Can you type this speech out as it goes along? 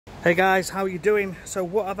Hey guys, how are you doing? So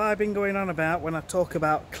what have I been going on about when I talk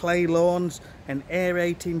about clay lawns and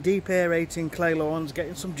aerating, deep aerating clay lawns,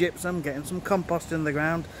 getting some gypsum, getting some compost in the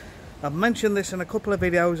ground? I've mentioned this in a couple of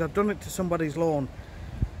videos. I've done it to somebody's lawn.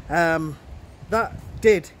 That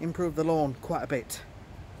did improve the lawn quite a bit,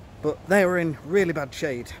 but they were in really bad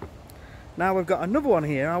shade. Now we've got another one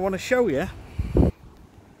here I want to show you.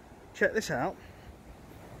 Check this out.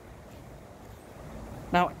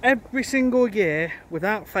 Now every single year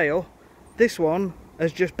without fail, this one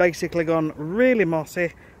has just basically gone really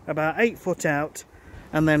mossy, about 8 foot out,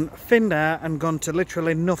 and then thinned out and gone to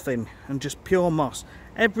literally nothing and just pure moss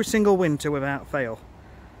every single winter without fail.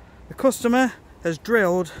 The customer has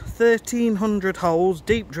drilled 1,300 holes,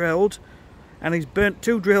 deep drilled, and he's burnt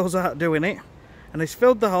 2 drills out doing it, and he's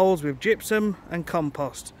filled the holes with gypsum and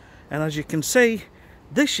compost. And as you can see,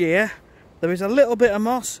 this year there is a little bit of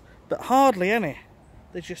moss, but hardly any.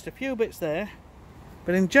 There's just a few bits there,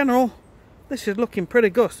 but in general this is looking pretty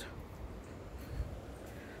good.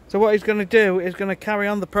 So what he's going to do is going to carry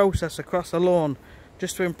on the process across the lawn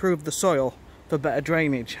just to improve the soil for better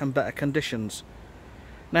drainage and better conditions.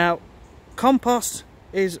 Now compost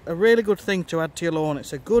is a really good thing to add to your lawn.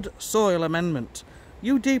 It's a good soil amendment.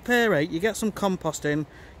 You deep aerate, you get some compost in,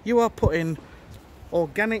 you are putting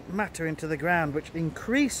organic matter into the ground, which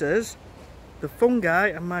increases the fungi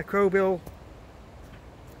and microbial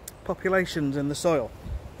populations in the soil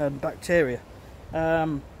and bacteria.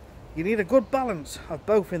 You need a good balance of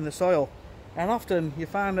both in the soil, and often you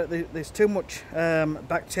find that there's too much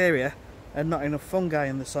bacteria and not enough fungi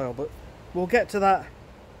in the soil, but we'll get to that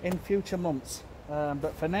in future months.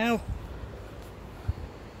 But for now,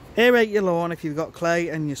 aerate your lawn if you've got clay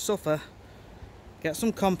and you suffer. Get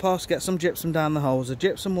some compost, get some gypsum down the holes. The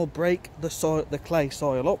gypsum will break the clay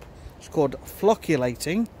soil up. It's called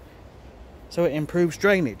flocculating, so it improves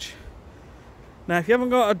drainage. Now if you haven't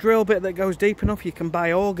got a drill bit that goes deep enough, you can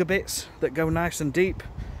buy auger bits that go nice and deep.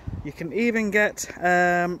 You can even get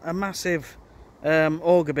a massive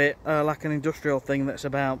auger bit, like an industrial thing that's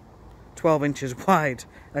about 12 inches wide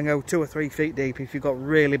and go 2 or 3 feet deep if you've got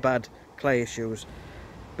really bad clay issues.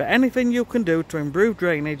 But anything you can do to improve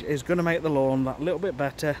drainage is going to make the lawn that little bit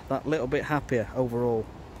better, that little bit happier overall.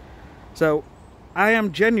 So I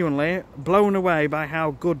am genuinely blown away by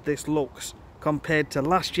how good this looks compared to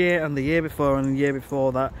last year and the year before and the year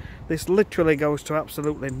before that. This literally goes to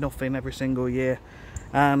absolutely nothing every single year,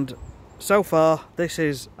 and so far this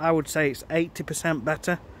is, I would say it's 80%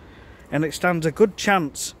 better, and it stands a good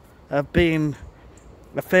chance of being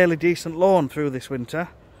a fairly decent lawn through this winter.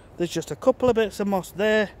 There's just a couple of bits of moss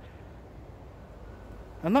there,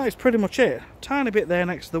 and that is pretty much it. Tiny bit there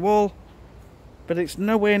next to the wall, but it's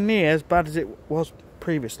nowhere near as bad as it was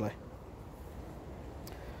previously.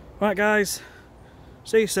 Right guys,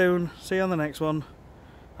 see you soon, see you on the next one.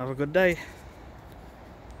 Have a good day.